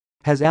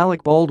Has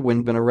Alec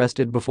Baldwin been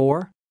arrested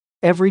before?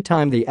 Every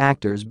time the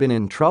actor's been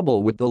in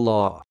trouble with the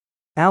law.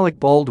 Alec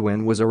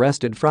Baldwin was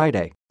arrested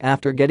Friday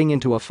after getting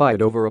into a fight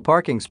over a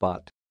parking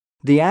spot.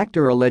 The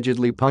actor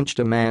allegedly punched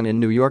a man in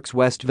New York's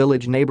West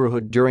Village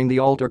neighborhood during the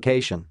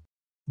altercation.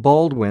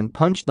 Baldwin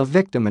punched the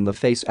victim in the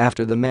face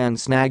after the man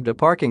snagged a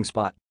parking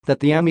spot that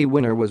the Emmy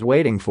winner was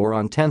waiting for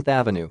on 10th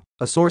Avenue,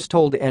 a source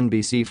told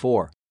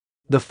NBC4.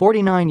 The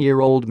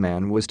 49-year-old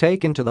man was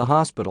taken to the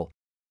hospital.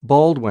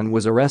 Baldwin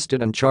was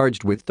arrested and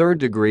charged with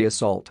third-degree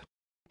assault.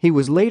 He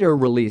was later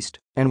released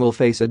and will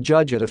face a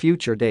judge at a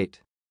future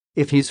date.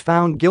 If he's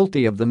found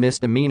guilty of the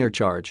misdemeanor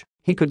charge,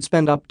 he could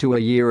spend up to a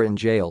year in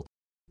jail.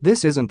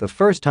 This isn't the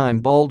first time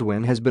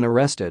Baldwin has been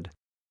arrested.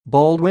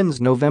 Baldwin's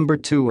November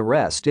 2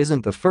 arrest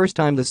isn't the first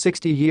time the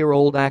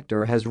 60-year-old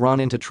actor has run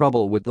into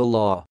trouble with the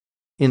law.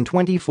 In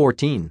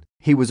 2014,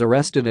 he was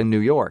arrested in New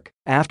York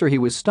after he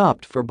was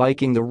stopped for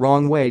biking the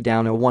wrong way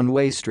down a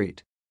one-way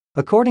street.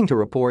 According to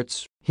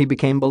reports, he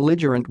became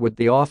belligerent with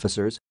the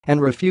officers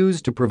and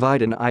refused to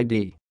provide an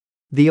ID.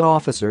 The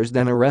officers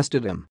then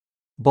arrested him.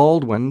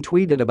 Baldwin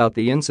tweeted about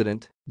the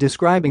incident,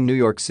 describing New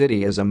York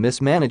City as a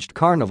mismanaged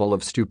carnival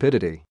of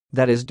stupidity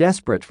that is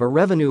desperate for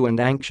revenue and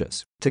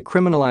anxious to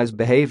criminalize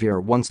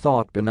behavior once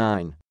thought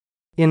benign.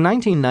 In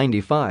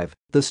 1995,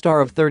 the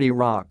star of 30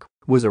 Rock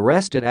was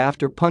arrested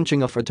after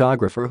punching a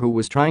photographer who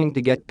was trying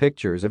to get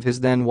pictures of his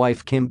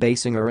then-wife Kim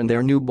Basinger and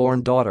their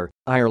newborn daughter,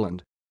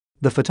 Ireland.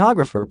 The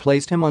photographer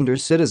placed him under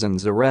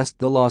citizen's arrest,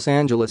 the Los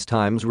Angeles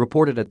Times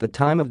reported at the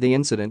time of the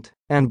incident,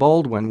 and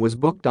Baldwin was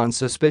booked on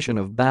suspicion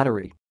of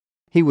battery.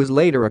 He was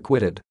later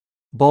acquitted.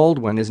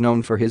 Baldwin is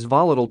known for his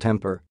volatile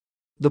temper.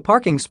 The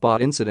parking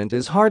spot incident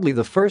is hardly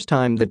the first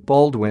time that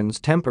Baldwin's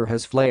temper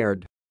has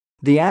flared.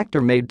 The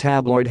actor made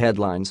tabloid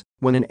headlines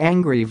when an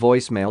angry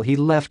voicemail he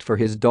left for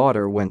his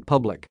daughter went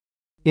public.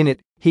 In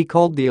it, he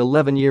called the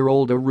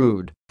 11-year-old a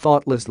rude,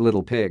 thoughtless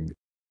little pig.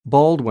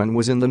 Baldwin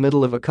was in the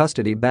middle of a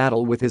custody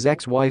battle with his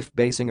ex-wife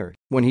Basinger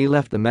when he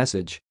left the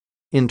message.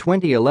 In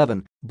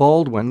 2011,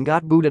 Baldwin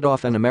got booted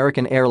off an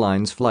American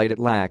Airlines flight at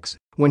LAX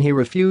when he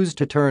refused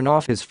to turn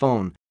off his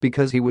phone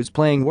because he was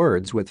playing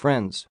Words with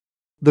friends.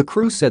 The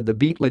crew said the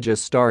Beetlejuice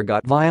star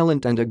got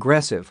violent and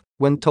aggressive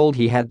when told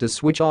he had to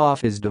switch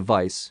off his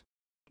device.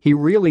 He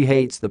really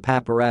hates the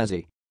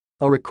paparazzi.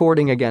 A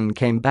recording again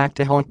came back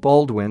to haunt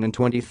Baldwin in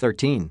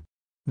 2013.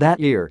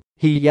 That year,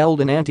 he yelled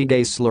an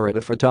anti-gay slur at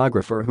a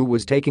photographer who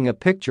was taking a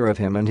picture of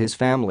him and his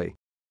family.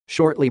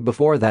 Shortly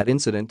before that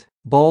incident,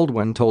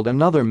 Baldwin told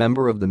another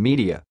member of the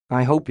media,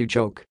 "I hope you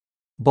choke."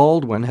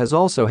 Baldwin has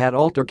also had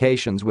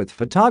altercations with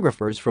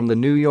photographers from the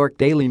New York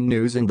Daily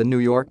News and the New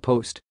York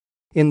Post.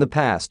 In the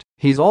past,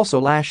 he's also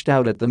lashed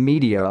out at the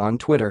media on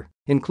Twitter,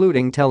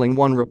 including telling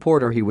one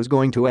reporter he was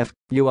going to F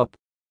you up.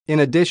 In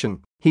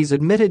addition, he's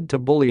admitted to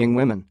bullying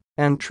women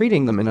and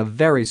treating them in a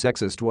very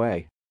sexist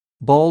way.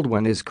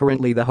 Baldwin is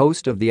currently the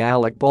host of The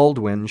Alec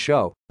Baldwin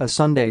Show, a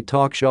Sunday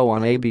talk show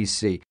on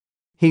ABC.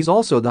 He's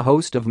also the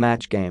host of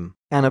Match Game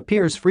and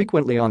appears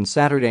frequently on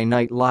Saturday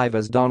Night Live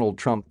as Donald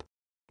Trump.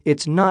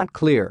 It's not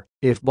clear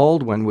if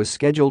Baldwin was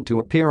scheduled to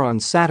appear on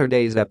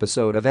Saturday's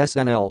episode of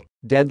SNL,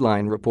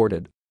 Deadline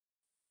reported.